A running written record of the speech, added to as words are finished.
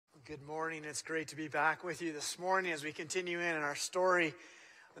Good morning. It's great to be back with you this morning as we continue in our story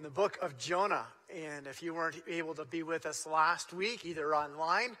in the book of Jonah. And if you weren't able to be with us last week, either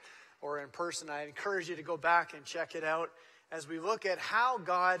online or in person, I encourage you to go back and check it out as we look at how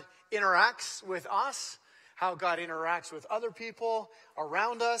God interacts with us, how God interacts with other people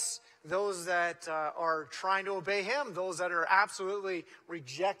around us, those that are trying to obey him, those that are absolutely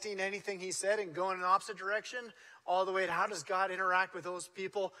rejecting anything he said and going in the opposite direction, all the way to how does God interact with those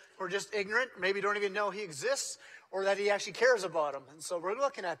people who are just ignorant, maybe don't even know he exists, or that he actually cares about them. And so we're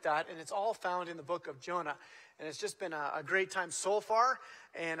looking at that, and it's all found in the book of Jonah. And it's just been a great time so far,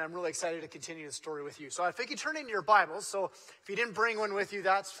 and I'm really excited to continue the story with you. So if you could turn into your Bibles, so if you didn't bring one with you,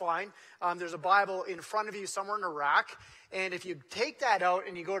 that's fine. There's a Bible in front of you somewhere in a rack, and if you take that out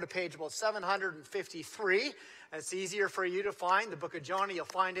and you go to page about 753, it's easier for you to find the book of Jonah. You'll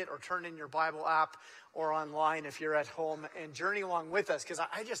find it, or turn in your Bible app or online if you're at home, and journey along with us, because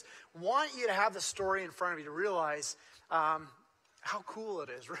I just want you to have the story in front of you to realize how cool it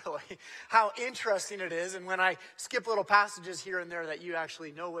is, really, how interesting it is. And when I skip little passages here and there, that you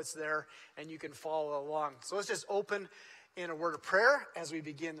actually know what's there and you can follow along. So let's just open in a word of prayer as we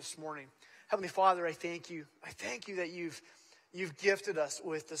begin this morning. Heavenly Father, I thank you. I thank you that you've gifted us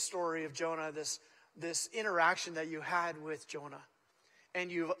with the story of Jonah, this interaction that you had with Jonah. And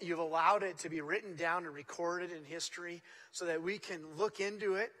you've allowed it to be written down and recorded in history so that we can look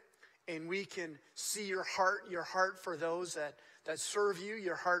into it and we can see your heart for those that serve you,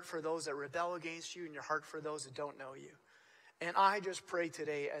 your heart for those that rebel against you, and your heart for those that don't know you. And I just pray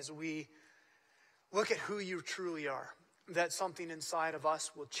today as we look at who you truly are, that something inside of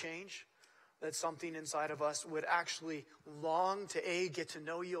us will change, that something inside of us would actually long to, A, get to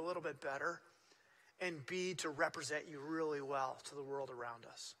know you a little bit better, and B, to represent you really well to the world around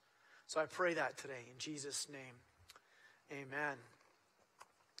us. So I pray that today in Jesus' name. Amen.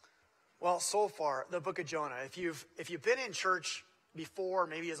 Well, so far, the book of Jonah, if you've been in church before,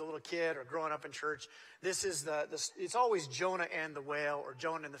 maybe as a little kid or growing up in church, this is it's always Jonah and the whale, or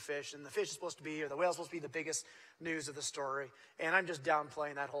Jonah and the fish the whale is supposed to be the biggest news of the story. And I'm just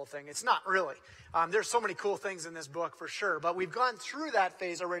downplaying that whole thing. It's not really. There's so many cool things in this book for sure, but we've gone through that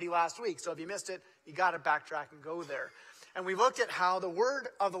phase already last week. So if you missed it, you got to backtrack and go there. And we looked at how the word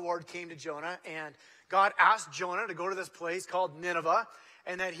of the Lord came to Jonah, and God asked Jonah to go to this place called Nineveh,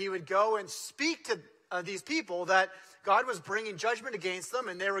 and that he would go and speak to these people, that God was bringing judgment against them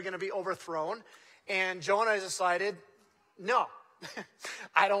and they were going to be overthrown. And Jonah decided, no,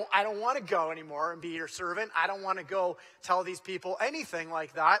 I don't want to go anymore and be your servant. I don't want to go tell these people anything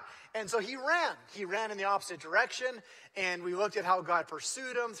like that. And so he ran. He ran in the opposite direction. And we looked at how God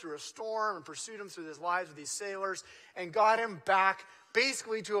pursued him through a storm and pursued him through his lives with these sailors and got him back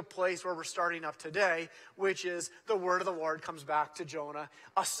basically to a place where we're starting up today, which is the word of the Lord comes back to Jonah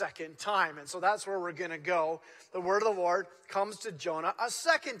a second time. And so that's where we're going to go. The word of the Lord comes to Jonah a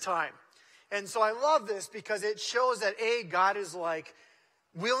second time. And so I love this because it shows that, A, God is like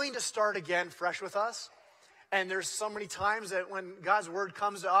willing to start again fresh with us. And there's so many times that when God's word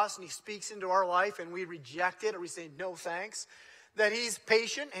comes to us and he speaks into our life and we reject it or we say no thanks, that he's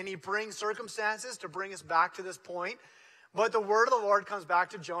patient and he brings circumstances to bring us back to this point. But the word of the Lord comes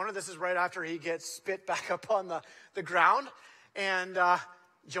back to Jonah. This is right after he gets spit back up on the ground. And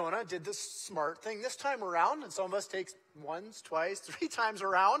Jonah did this smart thing this time around. And some of us takes once, twice, 3 times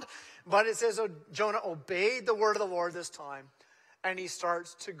around. But it says Jonah obeyed the word of the Lord this time. And he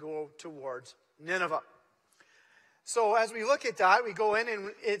starts to go towards Nineveh. So as we look at that, we go in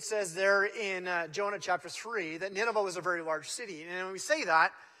and it says there in Jonah chapter 3 that Nineveh was a very large city. And when we say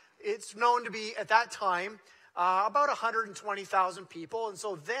that, it's known to be at that time about 120,000 people. And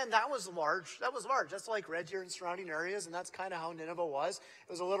so then that was large. That's like Red Deer and surrounding areas. And that's kind of how Nineveh was.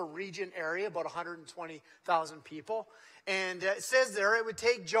 It was a little region area, about 120,000 people. And it says there it would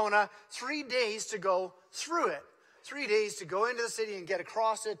take Jonah 3 days to go through it. 3 days to go into the city and get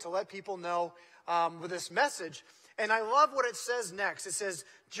across it to let people know with this message. And I love what it says next. It says,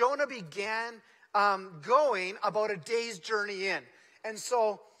 Jonah began going about a day's journey in. And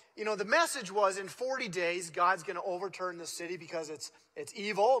so, the message was in 40 days, God's going to overturn the city because it's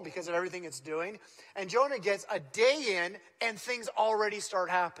evil, because of everything it's doing. And Jonah gets a day in and things already start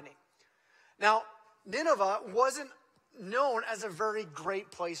happening. Now, Nineveh wasn't known as a very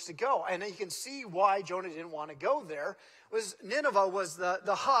great place to go. And you can see why Jonah didn't want to go there. Nineveh was the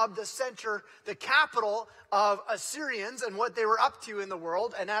hub, the center, the capital of Assyrians and what they were up to in the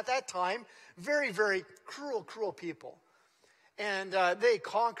world. And at that time, very, very cruel people. And they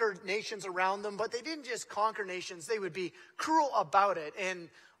conquered nations around them, but they didn't just conquer nations. They would be cruel about it and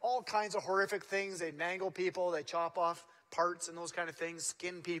all kinds of horrific things. They'd mangle people. They'd chop off parts and those kind of things,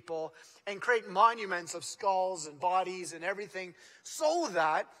 skin people, and create monuments of skulls and bodies and everything so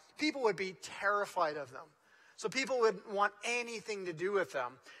that people would be terrified of them. So people wouldn't want anything to do with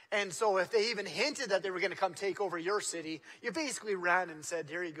them. And so if they even hinted that they were going to come take over your city, you basically ran and said,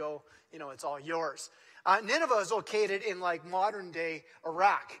 here you go, it's all yours. Nineveh is located in like modern day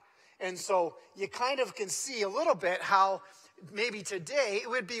Iraq. And so you kind of can see a little bit how maybe today it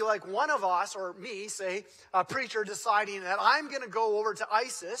would be like one of us, or me, say, a preacher deciding that I'm going to go over to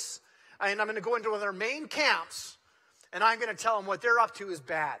ISIS and I'm going to go into one of their main camps and I'm going to tell them what they're up to is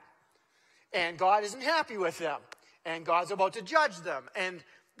bad. And God isn't happy with them. And God's about to judge them. And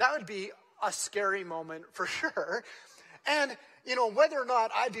that would be a scary moment for sure. And, whether or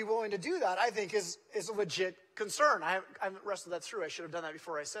not I'd be willing to do that, I think is a legit concern. I haven't wrestled that through. I should have done that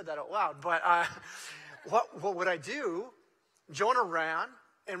before I said that out loud. But what would I do? Jonah ran,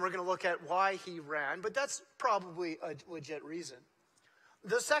 and we're going to look at why he ran. But that's probably a legit reason.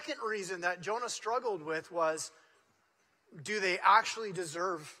 The second reason that Jonah struggled with was, do they actually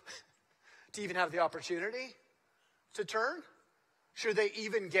deserve to even have the opportunity to turn? Should they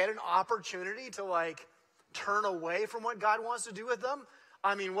even get an opportunity to turn away from what God wants to do with them?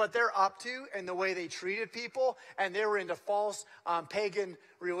 I mean, what they're up to and the way they treated people, and they were into false pagan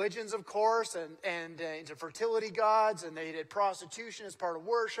religions, of course, and into fertility gods, and they did prostitution as part of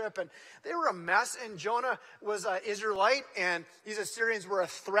worship, and they were a mess. And Jonah was an Israelite, and these Assyrians were a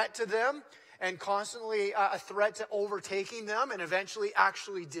threat to them, and constantly a threat to overtaking them, and eventually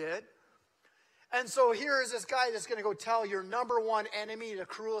actually did. And so here is this guy that's going to go tell your number one enemy, the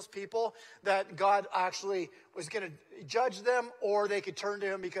cruelest people, that God actually was going to judge them, or they could turn to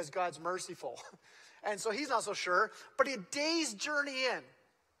him because God's merciful. And so he's not so sure. But a day's journey in,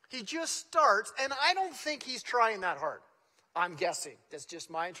 he just starts, and I don't think he's trying that hard. I'm guessing. That's just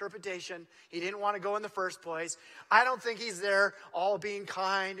my interpretation. He didn't want to go in the first place. I don't think he's there all being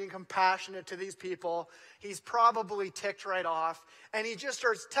kind and compassionate to these people. He's probably ticked right off. And he just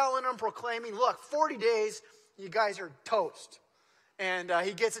starts telling them, proclaiming, look, 40 days, you guys are toast. And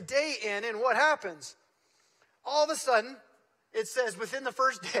he gets a day in, and what happens? All of a sudden, it says within the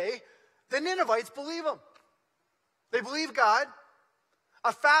first day, the Ninevites believe him. They believe God.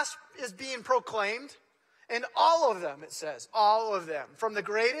 A fast is being proclaimed. And all of them, it says, all of them, from the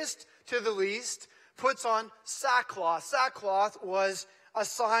greatest to the least, puts on sackcloth. Sackcloth was a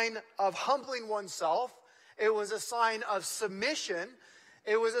sign of humbling oneself. It was a sign of submission.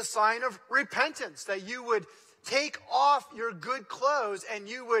 It was a sign of repentance, that you would take off your good clothes and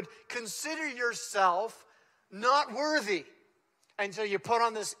you would consider yourself not worthy. And so you put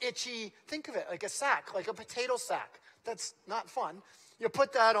on this itchy, think of it like a sack, like a potato sack. That's not fun. You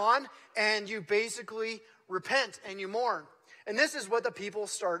put that on and you basically repent and you mourn. And this is what the people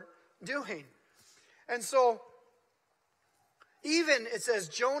start doing. And so even it says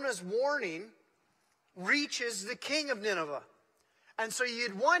Jonah's warning reaches the king of Nineveh. And so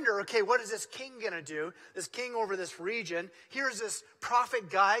you'd wonder, okay, what is this king going to do? This king over this region. Here's this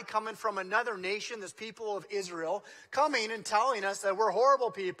prophet guy coming from another nation, this people of Israel, coming and telling us that we're horrible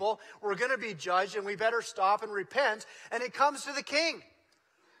people, we're going to be judged, and we better stop and repent. And it comes to the king.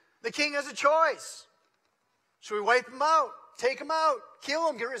 The king has a choice. Should we wipe him out? Take him out? Kill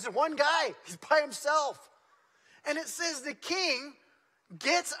him? There's one guy. He's by himself. And it says the king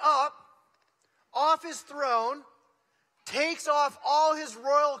gets up off his throne, takes off all his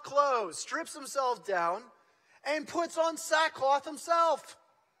royal clothes, strips himself down, and puts on sackcloth himself.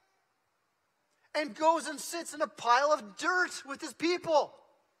 And goes and sits in a pile of dirt with his people.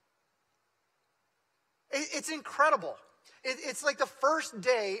 It's incredible. It's like the first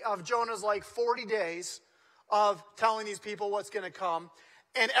day of Jonah's 40 days of telling these people what's going to come.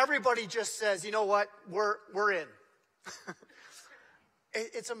 And everybody just says, you know what, we're in.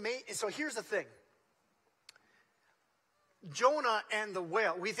 It's amazing. So here's the thing. Jonah and the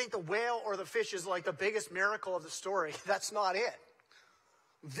whale, we think the whale or the fish is like the biggest miracle of the story. That's not it.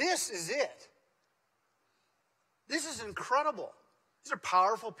 This is it. This is incredible. These are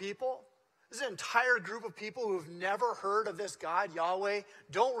powerful people. This is an entire group of people who have never heard of this God, Yahweh,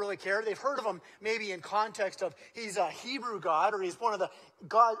 don't really care. They've heard of him maybe in context of he's a Hebrew God or he's one of the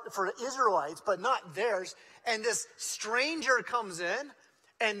God for the Israelites, but not theirs. And this stranger comes in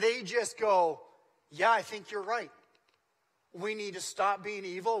and they just go, yeah, I think you're right. We need to stop being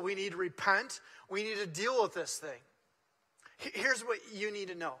evil. We need to repent. We need to deal with this thing. Here's what you need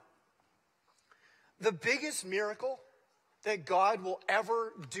to know. The biggest miracle that God will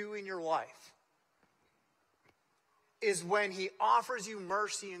ever do in your life is when he offers you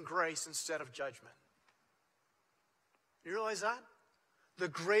mercy and grace instead of judgment. You realize that? The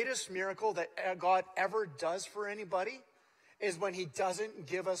greatest miracle that God ever does for anybody is when he doesn't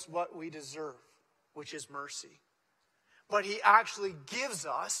give us what we deserve, which is mercy. But he actually gives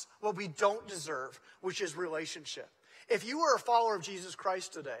us what we don't deserve, which is relationship. If you are a follower of Jesus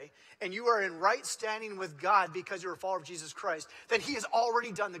Christ today, and you are in right standing with God because you're a follower of Jesus Christ, then he has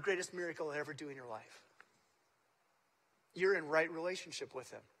already done the greatest miracle he'll ever do in your life. You're in right relationship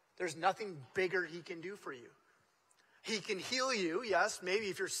with him. There's nothing bigger he can do for you. He can heal you, yes, maybe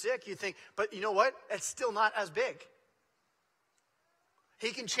if you're sick, you think, but you know what? It's still not as big.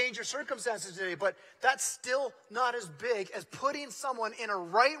 He can change your circumstances today, but that's still not as big as putting someone in a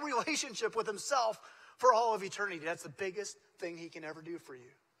right relationship with himself for all of eternity. That's the biggest thing he can ever do for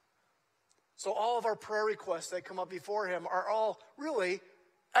you. So all of our prayer requests that come up before him are all really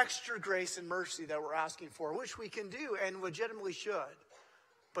extra grace and mercy that we're asking for, which we can do and legitimately should.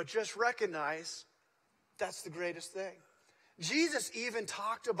 But just recognize that's the greatest thing. Jesus even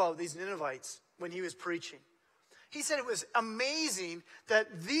talked about these Ninevites when he was preaching. He said it was amazing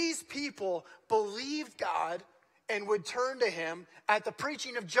that these people believed God and would turn to him at the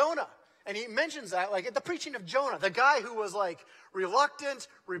preaching of Jonah. And he mentions that, like at the preaching of Jonah, the guy who was like reluctant,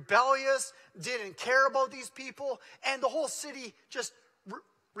 rebellious, didn't care about these people, and the whole city just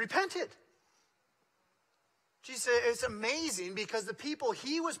repented. Jesus said it's amazing because the people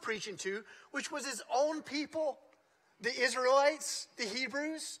he was preaching to, which was his own people, the Israelites, the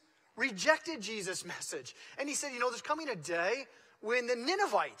Hebrews, rejected Jesus' message. And he said, there's coming a day when the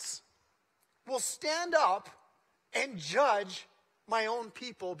Ninevites will stand up and judge my own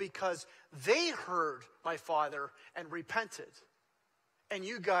people because they heard my Father and repented. And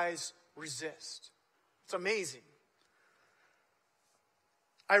you guys resist. It's amazing.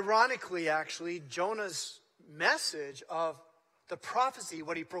 Ironically, actually, Jonah's message of the prophecy,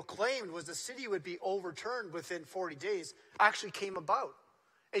 what he proclaimed was the city would be overturned within 40 days, actually came about.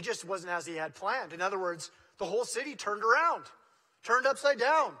 It just wasn't as he had planned. In other words, the whole city turned around, turned upside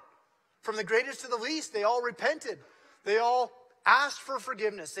down. From the greatest to the least, they all repented. They all asked for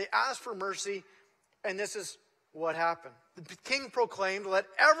forgiveness. They asked for mercy. And this is what happened. The king proclaimed, let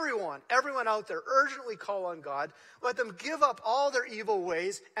everyone out there urgently call on God. Let them give up all their evil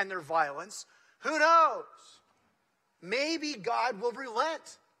ways and their violence. Who knows? Maybe God will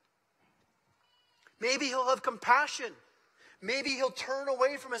relent. Maybe he'll have compassion. Maybe he'll turn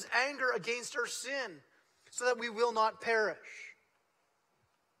away from his anger against our sin so that we will not perish.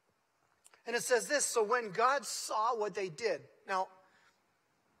 And it says this, so when God saw what they did. Now,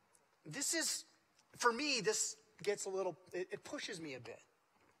 this is, for me, this gets a little, it pushes me a bit.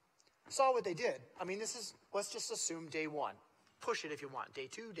 Saw what they did. I mean, let's just assume day 1. Push it if you want. Day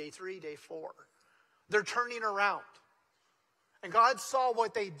 2, day 3, day 4. They're turning around. And God saw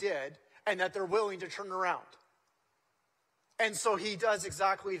what they did and that they're willing to turn around. And so he does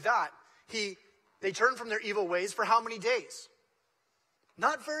exactly that. They turn from their evil ways for how many days?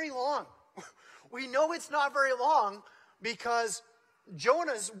 Not very long. We know it's not very long because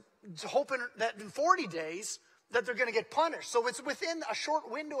Jonah's hoping that in 40 days that they're going to get punished. So it's within a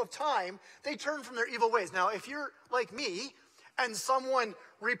short window of time they turn from their evil ways. Now, if you're like me and someone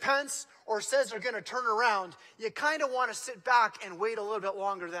repents or says they're going to turn around, you kind of want to sit back and wait a little bit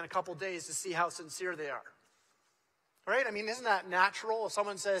longer than a couple days to see how sincere they are. Right? I mean, isn't that natural? If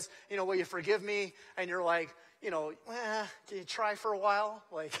someone says, will you forgive me? And you're like, can you try for a while?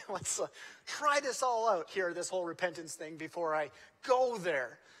 Like, let's try this all out here, this whole repentance thing, before I go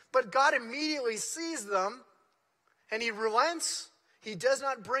there. But God immediately sees them, and he relents. He does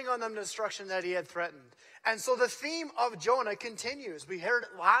not bring on them destruction that he had threatened. And so the theme of Jonah continues. We heard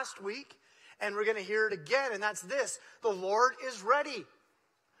it last week, and we're going to hear it again, and that's this. The Lord is ready.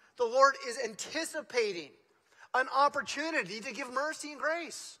 The Lord is anticipating an opportunity to give mercy and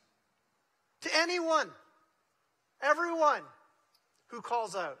grace to anyone, everyone who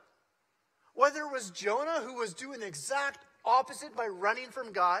calls out. Whether it was Jonah who was doing the exact opposite by running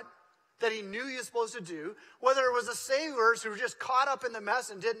from God that he knew he was supposed to do, whether it was the sailors who were just caught up in the mess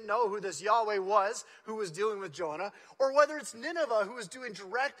and didn't know who this Yahweh was who was dealing with Jonah, or whether it's Nineveh who was doing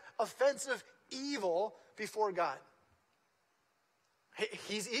direct offensive evil before God.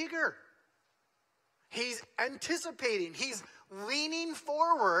 He's eager. He's anticipating. He's leaning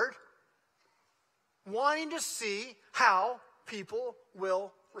forward, wanting to see how people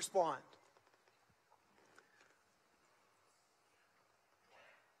will respond.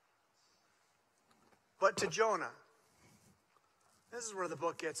 But to Jonah, this is where the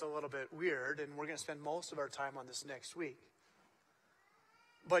book gets a little bit weird, and we're going to spend most of our time on this next week.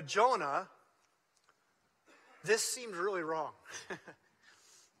 But Jonah, this seemed really wrong.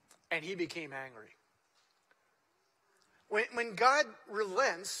 And he became angry. When God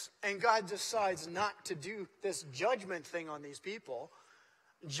relents and God decides not to do this judgment thing on these people,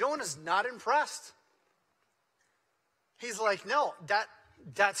 Jonah's not impressed. He's like, no,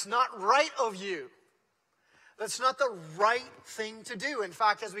 that's not right of you. That's not the right thing to do. In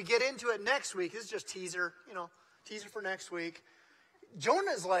fact, as we get into it next week, this is just teaser for next week.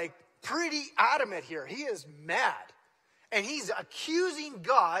 Jonah's like pretty adamant here. He is mad. And he's accusing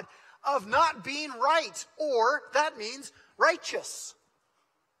God of not being right, or that means righteous.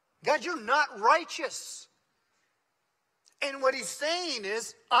 God, you're not righteous. And what he's saying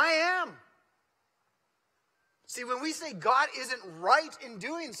is, I am. See, when we say God isn't right in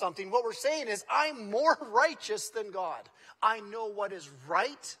doing something, what we're saying is, I'm more righteous than God. I know what is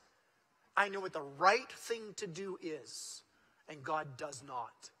right. I know what the right thing to do is. And God does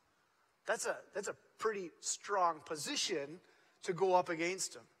not. That's a pretty strong position to go up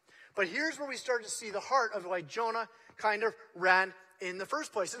against him. But here's where we start to see the heart of why Jonah kind of ran in the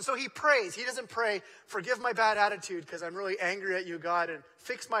first place. And so he prays. He doesn't pray, forgive my bad attitude because I'm really angry at you, God, and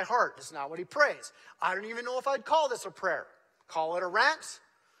fix my heart. That's not what he prays. I don't even know if I'd call this a prayer. Call it a rant.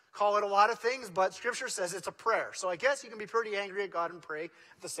 Call it a lot of things, but Scripture says it's a prayer. So I guess you can be pretty angry at God and pray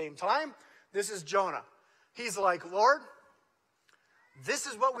at the same time. This is Jonah. He's like, Lord, this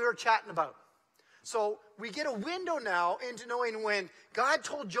is what we were chatting about. So we get a window now into knowing when God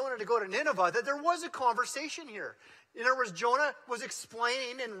told Jonah to go to Nineveh that there was a conversation here. In other words, Jonah was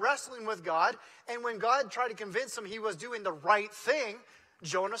explaining and wrestling with God, and when God tried to convince him he was doing the right thing,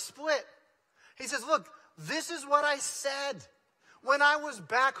 Jonah split. He says, look, this is what I said when I was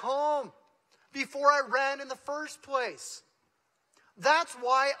back home before I ran in the first place. That's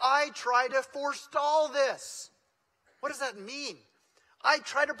why I try to forestall this. What does that mean? I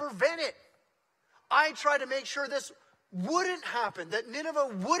try to prevent it. I try to make sure this wouldn't happen, that Nineveh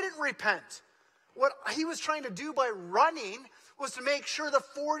wouldn't repent. What he was trying to do by running was to make sure the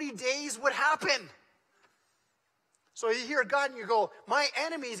 40 days would happen. So you hear God and you go, my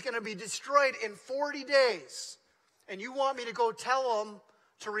enemy is going to be destroyed in 40 days. And you want me to go tell them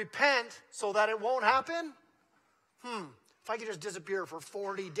to repent so that it won't happen? If I could just disappear for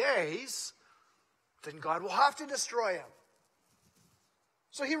 40 days, then God will have to destroy him.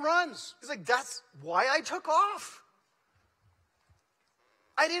 So he runs. He's like, that's why I took off.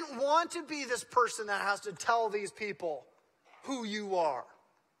 I didn't want to be this person that has to tell these people who you are.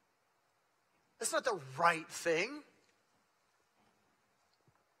 That's not the right thing.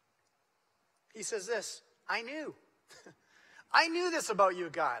 He says this, I knew. I knew this about you,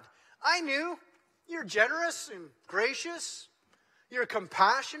 God. I knew you're generous and gracious. You're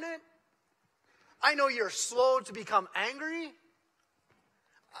compassionate. I know you're slow to become angry.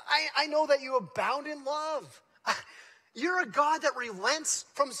 I know that you abound in love. You're a God that relents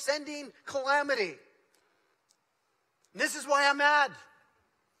from sending calamity. This is why I'm mad.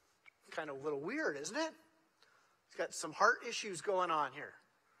 Kind of a little weird, isn't it? He's got some heart issues going on here.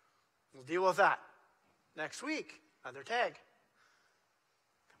 We'll deal with that next week. Another tag.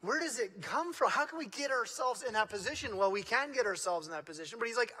 Where does it come from? How can we get ourselves in that position? Well, we can get ourselves in that position. But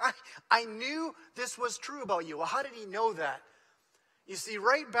he's like, I knew this was true about you. Well, how did he know that? You see,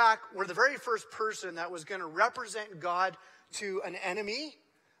 right back where the very first person that was going to represent God to an enemy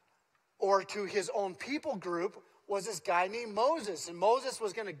or to his own people group was this guy named Moses. And Moses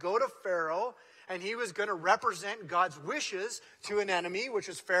was going to go to Pharaoh, and he was going to represent God's wishes to an enemy, which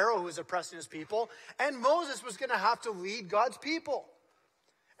was Pharaoh, who was oppressing his people. And Moses was going to have to lead God's people.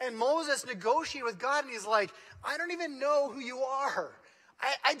 And Moses negotiated with God, and he's like, I don't even know who you are.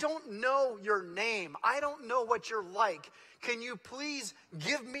 I don't know your name. I don't know what you're like. Can you please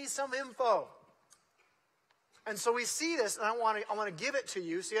give me some info? And so we see this, and I want to give it to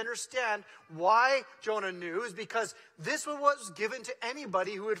you so you understand why Jonah knew, is because this was what was given to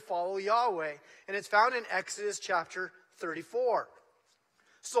anybody who would follow Yahweh. And it's found in Exodus chapter 34.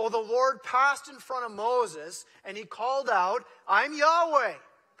 So the Lord passed in front of Moses, and he called out, I'm Yahweh.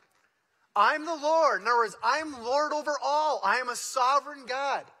 I'm the Lord. In other words, I'm Lord over all. I am a sovereign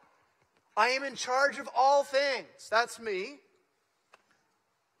God. I am in charge of all things. That's me.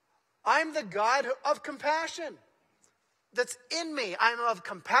 I'm the God of compassion that's in me. I'm of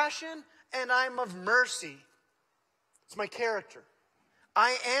compassion and I'm of mercy. It's my character.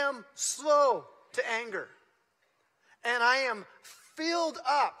 I am slow to anger. And I am filled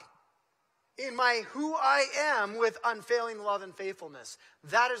up in my who I am with unfailing love and faithfulness.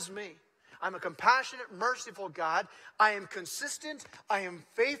 That is me. I'm a compassionate, merciful God. I am consistent, I am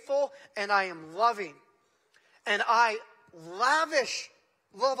faithful, and I am loving. And I lavish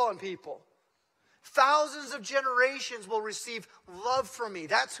love on people. Thousands of generations will receive love from me.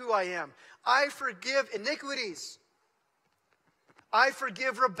 That's who I am. I forgive iniquities. I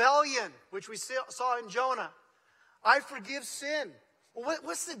forgive rebellion, which we saw in Jonah. I forgive sin. Well,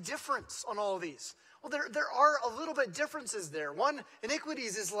 what's the difference on all of these? Well, there are a little bit differences there. One,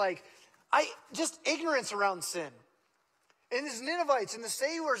 iniquities is like, just ignorance around sin. And these Ninevites and the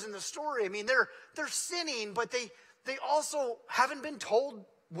sailors in the story, I mean, they're sinning, but they also haven't been told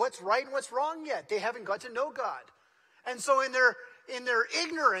what's right and what's wrong yet. They haven't got to know God. And so in their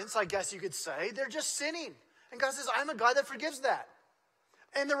ignorance, I guess you could say, they're just sinning. And God says, I'm a God that forgives that.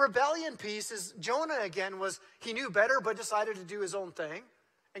 And the rebellion piece is Jonah again he knew better but decided to do his own thing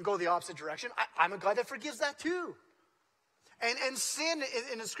and go the opposite direction. I'm a God that forgives that too. And sin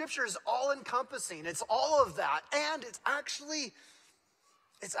in the scripture is all encompassing. It's all of that. And it's actually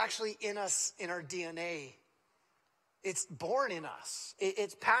in us, in our DNA. It's born in us.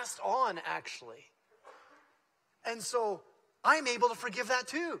 It's passed on actually. And so I'm able to forgive that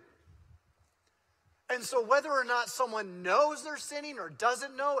too. And so whether or not someone knows they're sinning or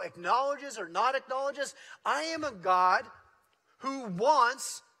doesn't know, acknowledges or not acknowledges, I am a God who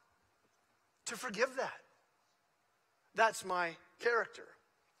wants to forgive that. That's my character.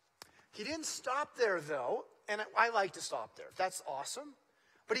 He didn't stop there though, and I like to stop there. That's awesome.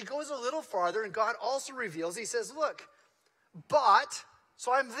 But he goes a little farther, and God also reveals, he says, look,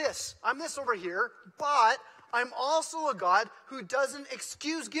 so I'm this over here, but I'm also a God who doesn't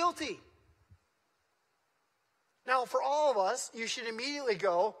excuse guilty. Now, for all of us, you should immediately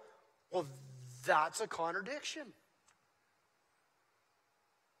go, well, that's a contradiction.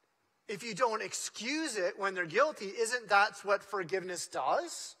 If you don't excuse it when they're guilty, isn't that what forgiveness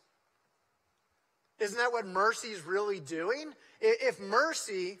does? Isn't that what mercy is really doing? If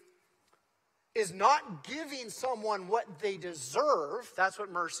mercy is not giving someone what they deserve, that's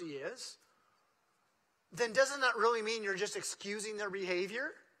what mercy is, then doesn't that really mean you're just excusing their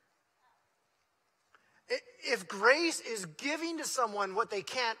behavior? If grace is giving to someone what they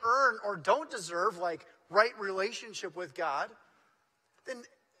can't earn or don't deserve, like right relationship with God,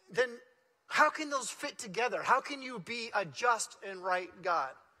 then how can those fit together? How can you be a just and right God?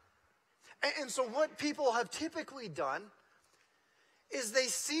 And so what people have typically done is they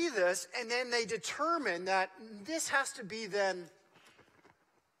see this and then they determine that this has to be then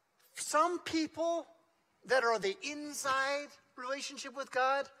some people that are the inside relationship with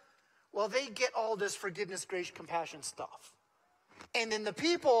God, well, they get all this forgiveness, grace, compassion stuff. And then the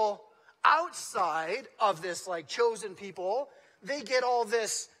people outside of this, like chosen people, they get all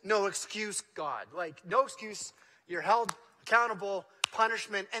this no excuse God. Like, no excuse, you're held accountable,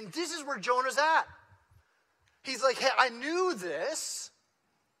 punishment. And this is where Jonah's at. He's like, hey, I knew this,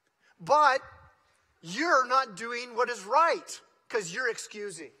 but you're not doing what is right because you're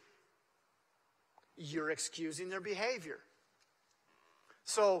excusing. You're excusing their behavior.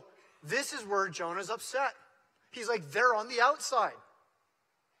 So this is where Jonah's upset. He's like, they're on the outside.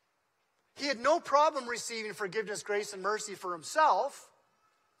 He had no problem receiving forgiveness, grace, and mercy for himself.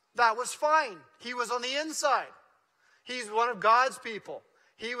 That was fine. He was on the inside. He's one of God's people.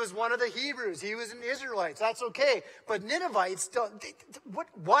 He was one of the Hebrews. He was an Israelite. That's okay. But Ninevites,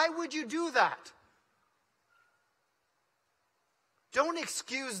 why would you do that? Don't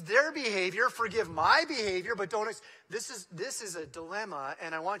excuse their behavior, forgive my behavior, but don't. This is a dilemma,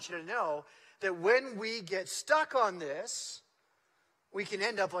 and I want you to know that when we get stuck on this, we can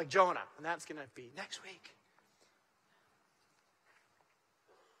end up like Jonah, and that's going to be next week.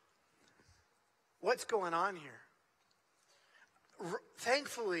 What's going on here?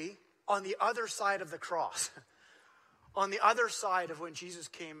 Thankfully, on the other side of the cross, on the other side of when Jesus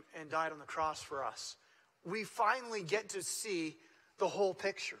came and died on the cross for us, we finally get to see the whole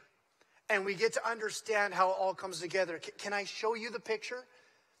picture. And we get to understand how it all comes together. Can I show you the picture?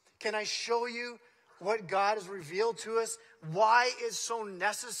 Can I show you what God has revealed to us? Why it's so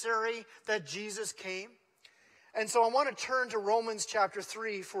necessary that Jesus came? And so I want to turn to Romans chapter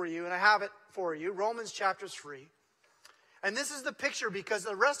 3 for you, and I have it for you. Romans chapter 3. And this is the picture because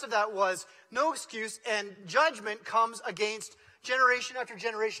the rest of that was no excuse, and judgment comes against generation after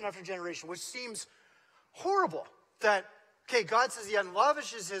generation after generation, which seems horrible that, okay, God says he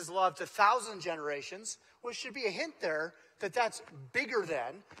unlavishes his love to 1,000 generations, which should be a hint there that that's bigger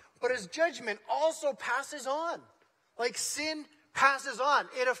than. But his judgment also passes on. Like sin passes on.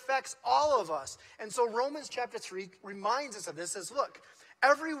 It affects all of us. And so Romans chapter 3 reminds us of this. It says, look,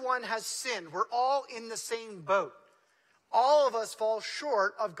 everyone has sinned. We're all in the same boat. All of us fall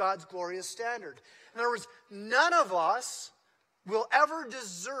short of God's glorious standard. In other words, none of us will ever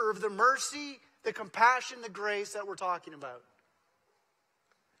deserve the mercy, the compassion, the grace that we're talking about.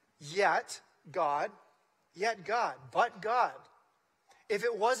 Yet God, but God. If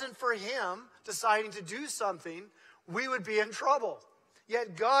it wasn't for him deciding to do something, we would be in trouble.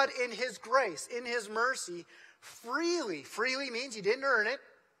 Yet God, in his grace, in his mercy, freely means you didn't earn it.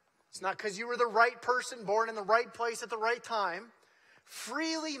 It's not because you were the right person, born in the right place at the right time.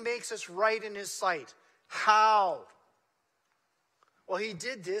 Freely makes us right in his sight. How? Well, he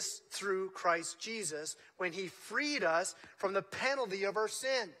did this through Christ Jesus when he freed us from the penalty of our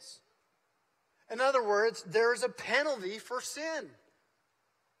sins. In other words, there is a penalty for sin.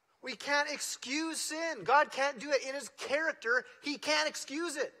 We can't excuse sin. God can't do it in his character. He can't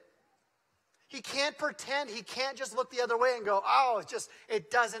excuse it. He can't pretend. He can't just look the other way and go, oh,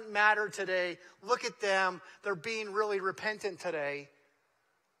 it doesn't matter today. Look at them. They're being really repentant today.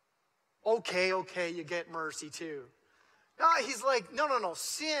 Okay, you get mercy too. No, he's like, no.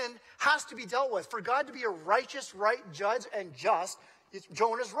 Sin has to be dealt with. For God to be a righteous, right judge and just,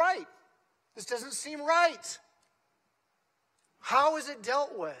 Jonah's right. This doesn't seem right. How is it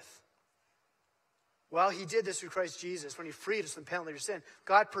dealt with? Well, he did this through Christ Jesus when he freed us from the penalty of sin.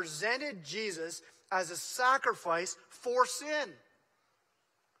 God presented Jesus as a sacrifice for sin.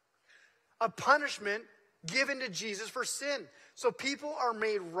 A punishment given to Jesus for sin. So people are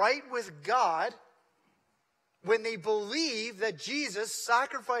made right with God when they believe that Jesus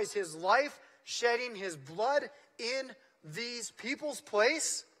sacrificed his life, shedding his blood in these people's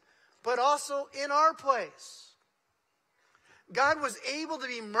place, but also in our place. God was able to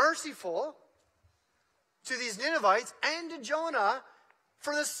be merciful to these Ninevites and to Jonah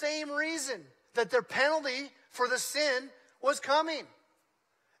for the same reason, that their penalty for the sin was coming.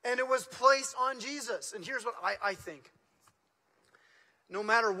 And it was placed on Jesus. And here's what I think. No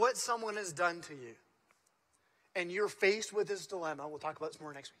matter what someone has done to you, and you're faced with this dilemma, we'll talk about this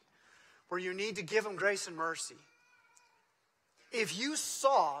more next week, where you need to give them grace and mercy. If you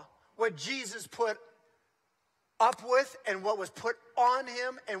saw what Jesus put up with and what was put on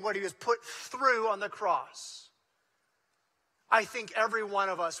him and what he was put through on the cross, I think every one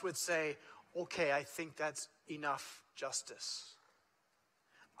of us would say, okay, I think that's enough justice.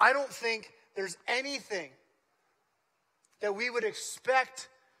 I don't think there's anything that we would expect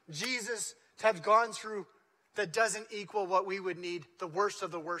Jesus to have gone through that doesn't equal what we would need, the worst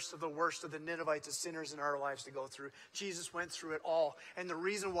of the worst of the worst of the Ninevites, the sinners in our lives to go through. Jesus went through it all. And the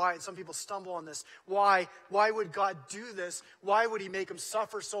reason why, and some people stumble on this, why would God do this? Why would he make them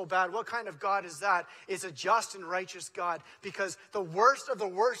suffer so bad? What kind of God is that? It's a just and righteous God, because the worst of the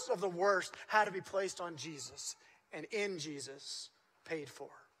worst of the worst had to be placed on Jesus, and in Jesus paid for,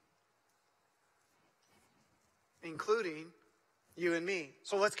 including you and me.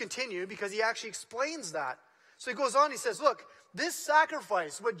 So let's continue, because he actually explains that. So he goes on, he says, look, this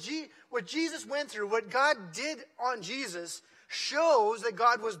sacrifice, what Jesus went through, what God did on Jesus, shows that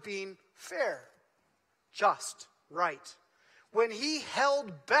God was being fair, just, right. When he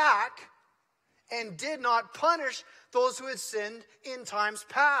held back and did not punish those who had sinned in times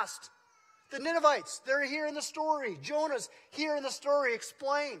past. The Ninevites, they're here in the story. Jonah's here in the story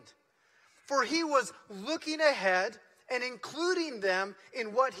explained. For he was looking ahead and including them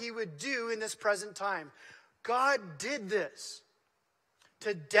in what he would do in this present time. God did this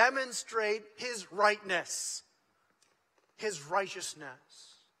to demonstrate his rightness, his righteousness.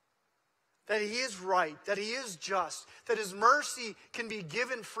 That he is right, that he is just, that his mercy can be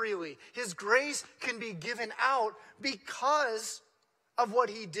given freely. His grace can be given out because of what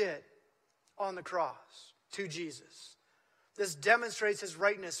he did on the cross to Jesus. This demonstrates his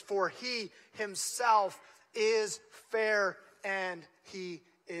rightness, for he himself is fair and he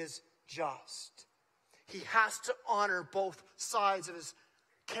is just. He has to honor both sides of his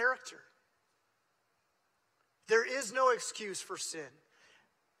character. There is no excuse for sin.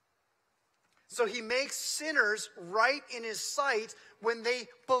 So he makes sinners right in his sight when they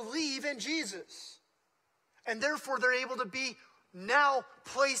believe in Jesus. And therefore they're able to be now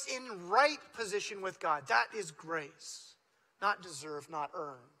placed in right position with God. That is grace. Not deserved, not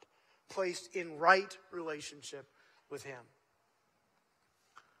earned. Placed in right relationship with him.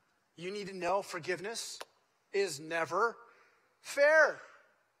 You need to know forgiveness is never fair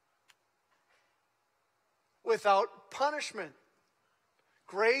without punishment.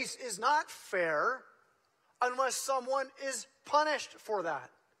 Grace is not fair unless someone is punished for that.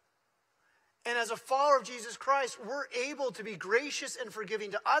 And as a follower of Jesus Christ, we're able to be gracious and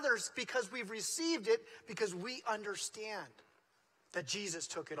forgiving to others because we've received it, because we understand that Jesus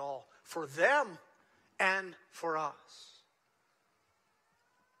took it all for them and for us.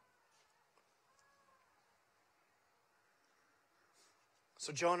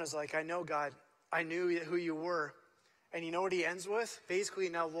 So Jonah's like, I know, God, I knew who you were. And you know what he ends with? Basically,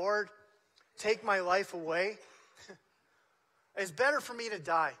 now, Lord, take my life away. It's better for me to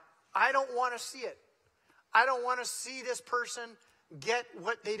die. I don't want to see it. I don't want to see this person get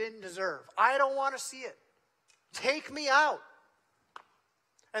what they didn't deserve. I don't want to see it. Take me out.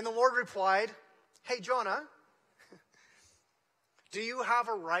 And the Lord replied, hey, Jonah, do you have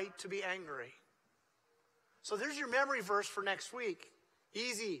a right to be angry? So there's your memory verse for next week.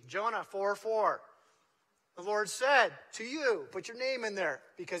 Easy, Jonah 4:4. The Lord said to you, put your name in there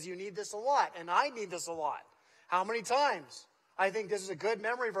because you need this a lot, and I need this a lot. How many times? I think this is a good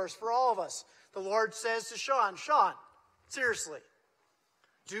memory verse for all of us. The Lord says to Shawn, seriously,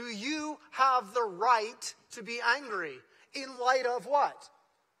 do you have the right to be angry in light of what?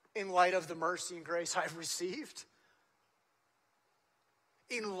 In light of the mercy and grace I've received?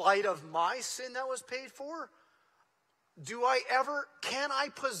 In light of my sin that was paid for? Can I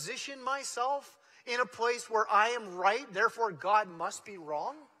position myself in a place where I am right, therefore God must be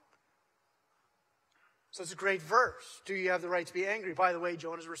wrong? So it's a great verse. Do you have the right to be angry? By the way,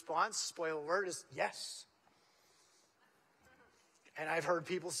 Jonah's response, spoiler alert, is yes. And I've heard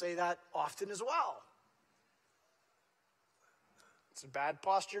people say that often as well. It's a bad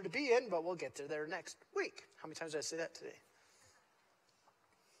posture to be in, but we'll get to there next week. How many times did I say that today?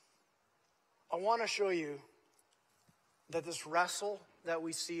 I want to show you that this wrestle that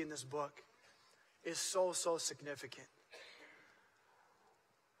we see in this book is so significant.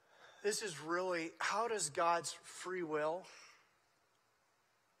 This is really, how does God's free will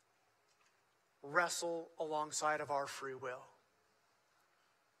wrestle alongside of our free will?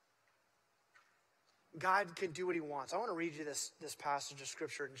 God can do what he wants. I want to read you this passage of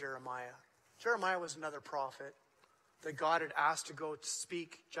scripture in Jeremiah. Jeremiah was another prophet that God had asked to go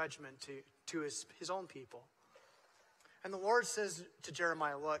speak judgment to his own people. And the Lord says to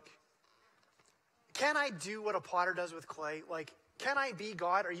Jeremiah, look, can I do what a potter does with clay? Like, can I be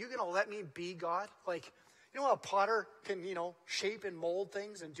God? Are you going to let me be God? Like, you know how a potter can, shape and mold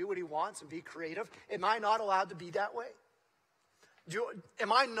things and do what he wants and be creative? Am I not allowed to be that way?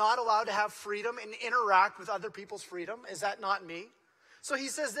 Am I not allowed to have freedom and interact with other people's freedom? Is that not me? So he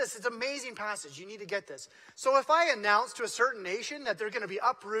says this, it's an amazing passage. You need to get this. So if I announce to a certain nation that they're going to be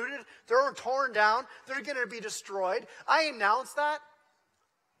uprooted, they're torn down, they're going to be destroyed, I announce that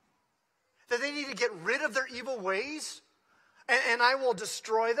they need to get rid of their evil ways, and I will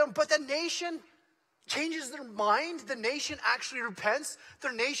destroy them. But the nation changes their mind. The nation actually repents.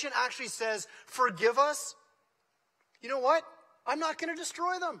 The nation actually says, forgive us. You know what? I'm not going to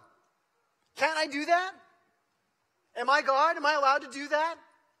destroy them. Can't I do that? Am I God? Am I allowed to do that?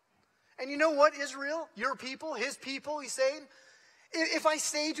 And you know what, Israel, your people, his people, he's saying, if I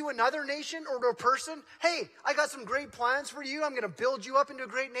say to another nation or to a person, hey, I got some great plans for you. I'm going to build you up into a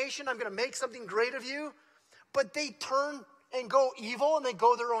great nation. I'm going to make something great of you. But they turn and go evil and they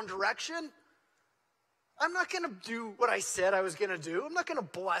go their own direction. I'm not going to do what I said I was going to do. I'm not going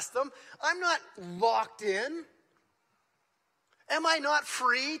to bless them. I'm not locked in. Am I not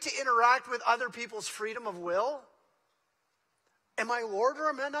free to interact with other people's freedom of will? Am I Lord or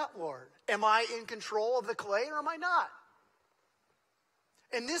am I not Lord? Am I in control of the clay or am I not?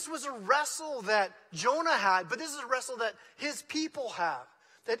 And this was a wrestle that Jonah had, but this is a wrestle that his people have,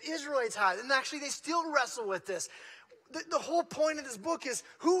 that Israelites had. And actually they still wrestle with this. The whole point of this book is,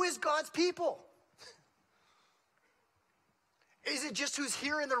 who is God's people? Is it just who's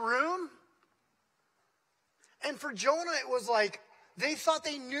here in the room? And for Jonah, it was like they thought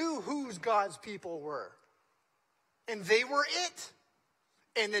they knew whose God's people were. And they were it.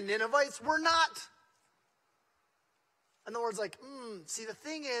 And the Ninevites were not. And the Lord's like, see, the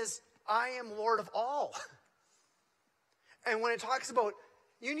thing is, I am Lord of all. And when it talks about,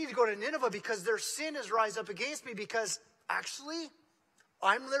 you need to go to Nineveh because their sin has rise up against me, because actually,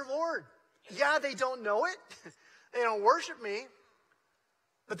 I'm their Lord. Yeah, they don't know it. They don't worship me,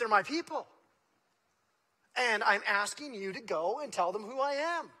 but they're my people. And I'm asking you to go and tell them who I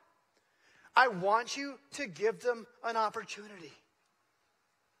am. I want you to give them an opportunity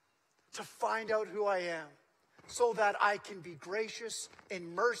to find out who I am, so that I can be gracious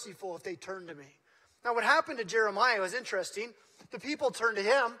and merciful if they turn to me. Now, what happened to Jeremiah was interesting. The people turned to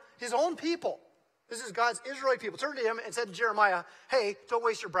him, his own people. This is God's Israelite people. Turned to him and said to Jeremiah, hey, don't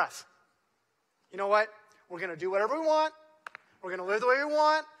waste your breath. You know what? We're going to do whatever we want. We're going to live the way we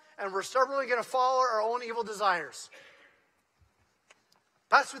want. And we're stubbornly going to follow our own evil desires.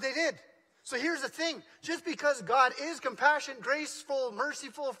 That's what they did. So here's the thing. Just because God is compassionate, graceful,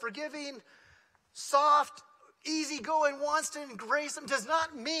 merciful, forgiving, soft, easygoing, wants to embrace them, does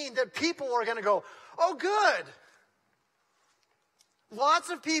not mean that people are going to go, oh, good. Lots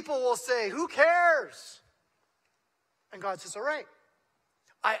of people will say, who cares? And God says, all right.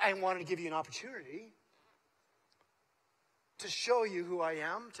 I wanted to give you an opportunity to show you who I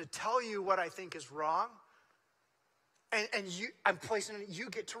am, to tell you what I think is wrong, And I'm placing it, you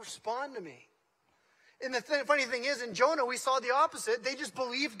get to respond to me. And the funny thing is, in Jonah, we saw the opposite. They just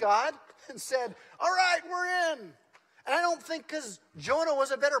believed God and said, all right, we're in. And I don't think because Jonah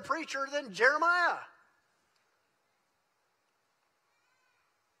was a better preacher than Jeremiah.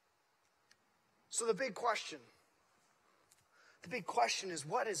 So the big question is,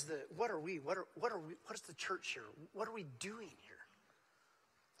 what is the church here? What are we doing here?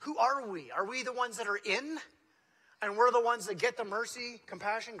 Who are we? Are we the ones that are in? And we're the ones that get the mercy,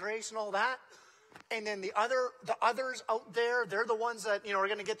 compassion, grace, and all that? And then the others out there, they're the ones that, are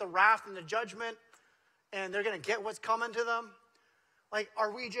going to get the wrath and the judgment, and they're going to get what's coming to them. Like,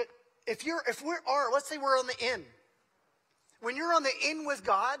 are we just, let's say we're on the in. When you're on the in with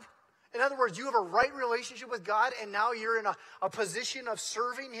God, in other words, you have a right relationship with God, and now you're in a position of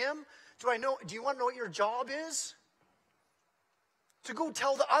serving him. Do you want to know what your job is? To go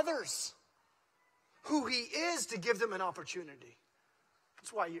tell the others who he is, to give them an opportunity.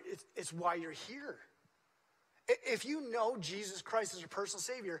 It's why you're here. If you know Jesus Christ as your personal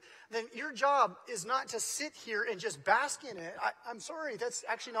Savior, then your job is not to sit here and just bask in it. I'm sorry, that's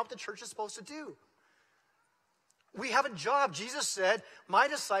actually not what the church is supposed to do. We have a job. Jesus said, my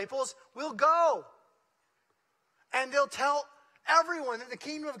disciples will go. And they'll tell everyone that the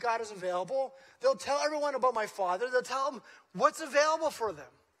kingdom of God is available. They'll tell everyone about my Father. They'll tell them what's available for them.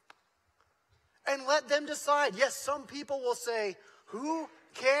 And let them decide. Yes, some people will say, who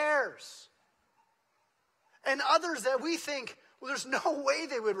cares? And others that we think, well, there's no way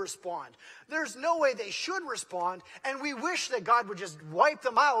they would respond. There's no way they should respond. And we wish that God would just wipe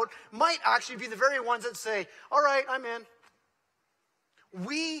them out, might actually be the very ones that say, all right, I'm in.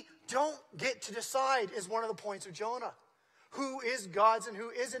 We don't get to decide is one of the points of Jonah. Who is God's and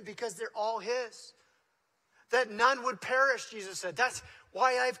who isn't, because they're all his. That none would perish, Jesus said. That's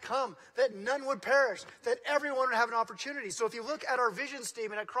why I've come, that none would perish, that everyone would have an opportunity. So if you look at our vision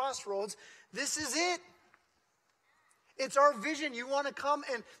statement at Crossroads, this is it. It's our vision. You want to come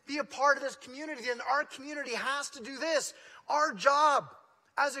and be a part of this community, and our community has to do this. Our job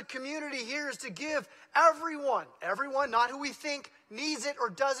as a community here is to give everyone, not who we think needs it or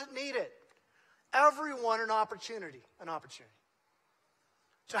doesn't need it, everyone an opportunity.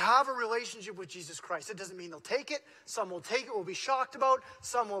 To have a relationship with Jesus Christ. It doesn't mean they'll take it. Some will take it, will be shocked about.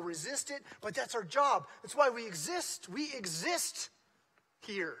 Some will resist it. But that's our job. That's why we exist. We exist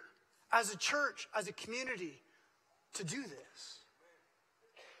here as a church, as a community, to do this.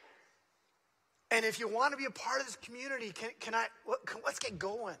 And if you want to be a part of this community, let's get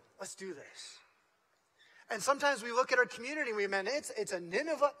going. Let's do this. And sometimes we look at our community and we mean, it's a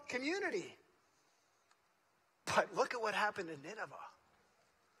Nineveh community. But look at what happened in Nineveh.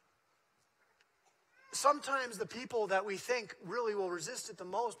 Sometimes the people that we think really will resist it the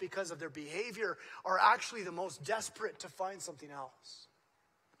most because of their behavior are actually the most desperate to find something else.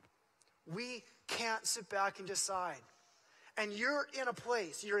 We can't sit back and decide. And you're in a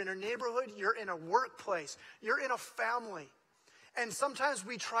place, you're in a neighborhood, you're in a workplace, you're in a family. And sometimes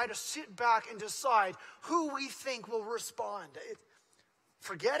we try to sit back and decide who we think will respond.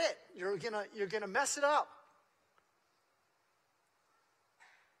 Forget it. You're gonna mess it up.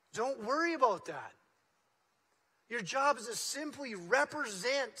 Don't worry about that. Your job is to simply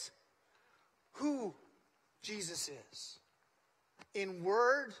represent who Jesus is in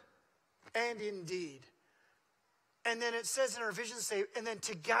word and in deed. And then it says in our vision statement, and then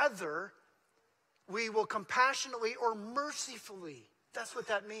together we will compassionately or mercifully, that's what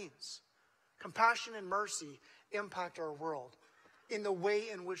that means. Compassion and mercy impact our world in the way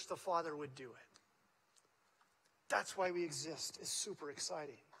in which the Father would do it. That's why we exist. It's super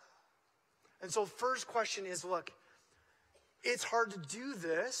exciting. And so first question is, look, it's hard to do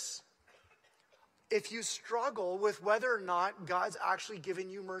this if you struggle with whether or not God's actually given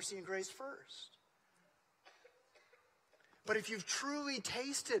you mercy and grace first. But if you've truly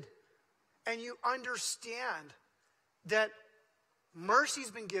tasted and you understand that mercy's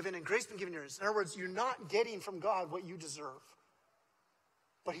been given and grace been given yours, in other words, you're not getting from God what you deserve,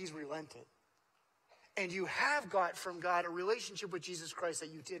 but he's relented. And you have got from God a relationship with Jesus Christ that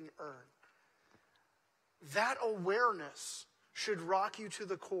you didn't earn. That awareness should rock you to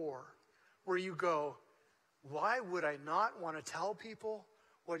the core where you go, why would I not want to tell people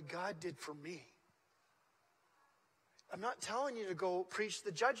what God did for me? I'm not telling you to go preach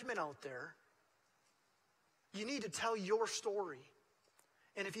the judgment out there. You need to tell your story.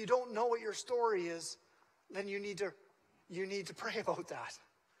 And if you don't know what your story is, then you need to pray about that.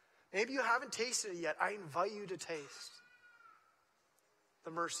 Maybe you haven't tasted it yet. I invite you to taste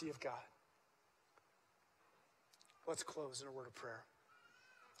the mercy of God. Let's close in a word of prayer.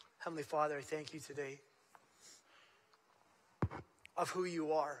 Heavenly Father, I thank you today of who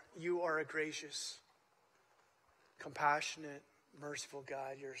you are. You are a gracious, compassionate, merciful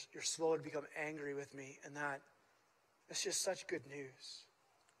God. You're slow to become angry with me, and that's just such good news.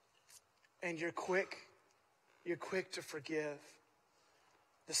 And you're quick to forgive.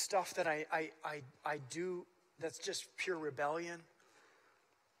 The stuff that I do that's just pure rebellion,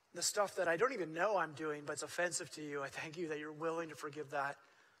 the stuff that I don't even know I'm doing, but it's offensive to you, I thank you that you're willing to forgive that.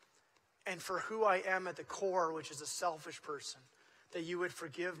 And for who I am at the core, which is a selfish person, that you would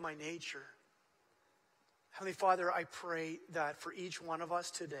forgive my nature. Heavenly Father, I pray that for each one of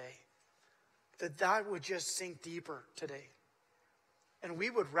us today, that would just sink deeper today. And we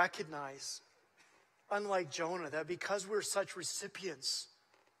would recognize, unlike Jonah, that because we're such recipients,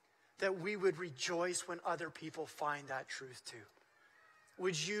 that we would rejoice when other people find that truth too.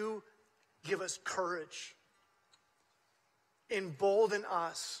 Would you give us courage, embolden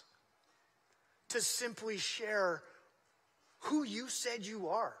us to simply share who you said you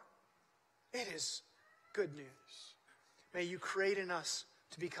are? It is good news. May you create in us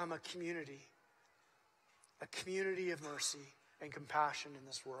to become a community of mercy and compassion in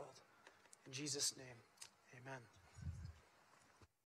this world. In Jesus' name, amen.